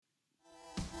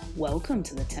Welcome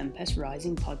to the Tempest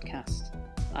Rising podcast.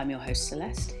 I'm your host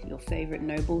Celeste, your favourite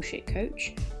no bullshit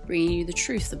coach, bringing you the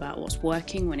truth about what's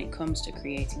working when it comes to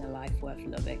creating a life worth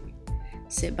living.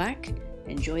 Sit back,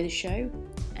 enjoy the show,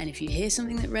 and if you hear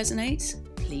something that resonates,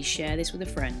 please share this with a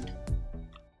friend.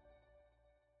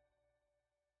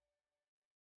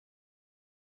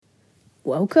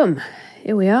 Welcome.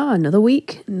 Here we are, another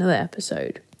week, another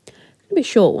episode. It's going to be a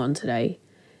short one today,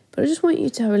 but I just want you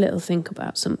to have a little think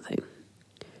about something.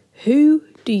 Who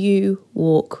do you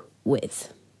walk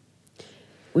with?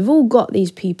 We've all got these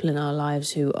people in our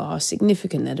lives who are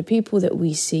significant. They're the people that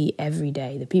we see every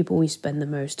day, the people we spend the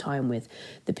most time with,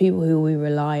 the people who we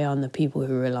rely on, the people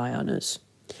who rely on us.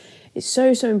 It's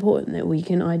so important that we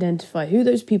can identify who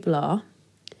those people are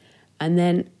and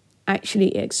then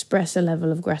actually express a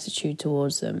level of gratitude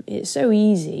towards them. It's so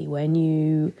easy when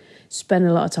you spend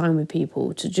a lot of time with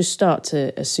people to just start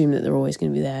to assume that they're always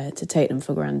going to be there, to take them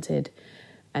for granted,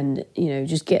 and,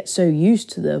 just get so used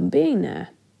to them being there.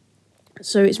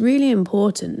 So it's really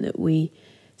important that we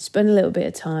spend a little bit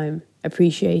of time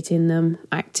appreciating them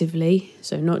actively.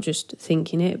 So not just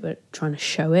thinking it, but trying to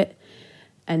show it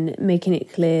and making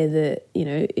it clear that,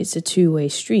 it's a two-way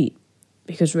street.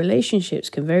 Because relationships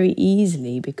can very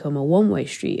easily become a one-way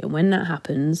street. And when that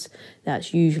happens,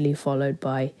 that's usually followed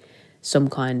by some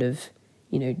kind of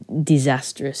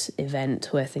disastrous event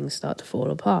where things start to fall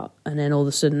apart. And then all of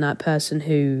a sudden that person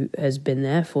who has been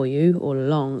there for you all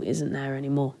along isn't there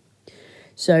anymore.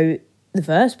 So the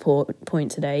first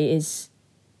point today is,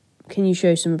 can you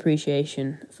show some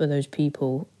appreciation for those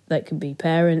people? That could be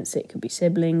parents, it could be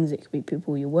siblings, it could be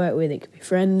people you work with, it could be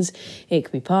friends, it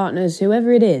could be partners,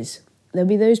 whoever it is. There'll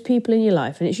be those people in your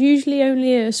life, and it's usually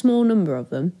only a small number of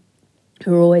them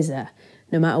who are always there,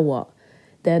 no matter what.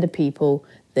 They're the people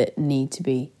that need to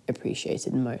be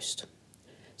appreciated the most.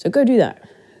 So go do that.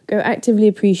 Go actively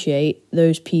appreciate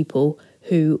those people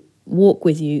who walk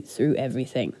with you through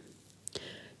everything.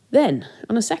 Then,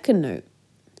 on a second note,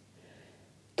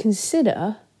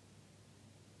 consider,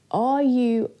 are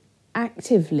you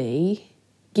actively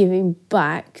giving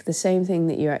back the same thing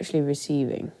that you're actually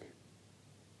receiving?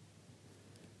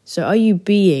 So are you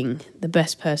being the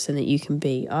best person that you can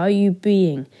be? Are you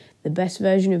being the best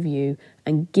version of you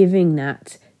and giving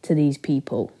that to these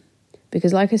people?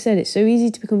 Because like I said, it's so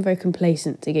easy to become very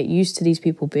complacent, to get used to these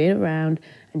people being around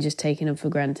and just taking them for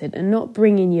granted and not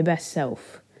bringing your best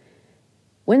self.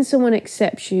 When someone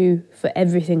accepts you for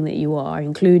everything that you are,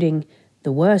 including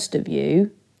the worst of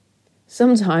you,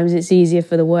 sometimes it's easier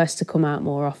for the worst to come out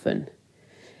more often.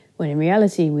 When in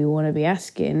reality, we want to be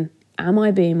asking, am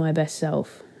I being my best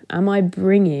self? Am I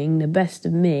bringing the best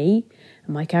of me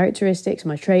and my characteristics,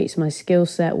 my traits, my skill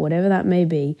set, whatever that may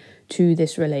be, to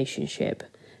this relationship?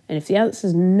 And if the answer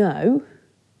is no,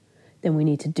 then we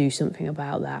need to do something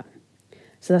about that.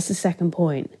 So that's the second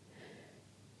point.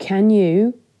 Can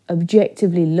you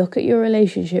objectively look at your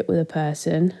relationship with a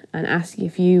person and ask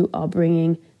if you are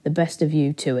bringing the best of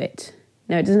you to it?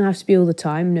 Now, it doesn't have to be all the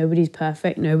time. Nobody's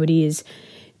perfect. Nobody is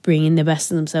bringing the best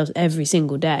of themselves every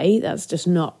single day. That's just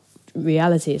not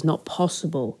reality. It's not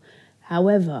possible.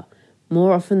 However,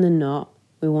 more often than not,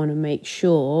 we want to make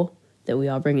sure that we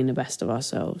are bringing the best of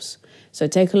ourselves. So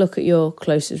take a look at your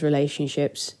closest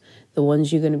relationships, the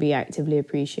ones you're going to be actively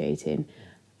appreciating,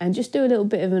 and just do a little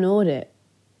bit of an audit.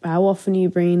 How often are you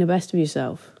bringing the best of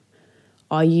yourself?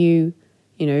 Are you,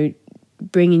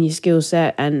 bringing your skill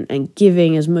set and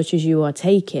giving as much as you are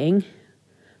taking,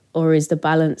 or is the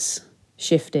balance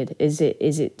shifted? Is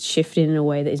it shifted in a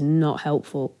way that is not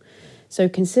helpful? So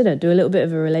consider, do a little bit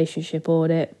of a relationship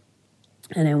audit,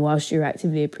 and then whilst you're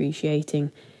actively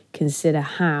appreciating, consider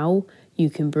how you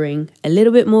can bring a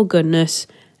little bit more goodness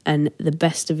and the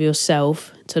best of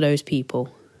yourself to those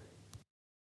people.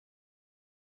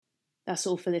 That's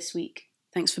all for this week.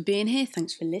 Thanks for being here.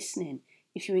 Thanks for listening.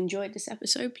 If you enjoyed this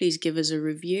episode, please give us a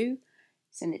review,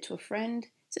 send it to a friend,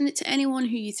 send it to anyone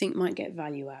who you think might get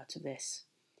value out of this.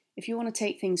 If you want to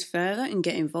take things further and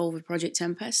get involved with Project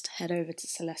Tempest, head over to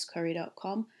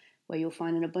celestecurry.com, where you'll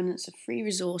find an abundance of free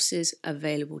resources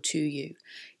available to you.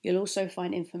 You'll also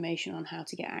find information on how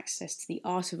to get access to the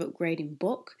Art of Upgrading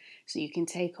book, so you can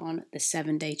take on the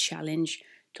 7-day challenge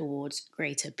towards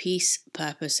greater peace,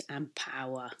 purpose, and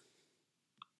power.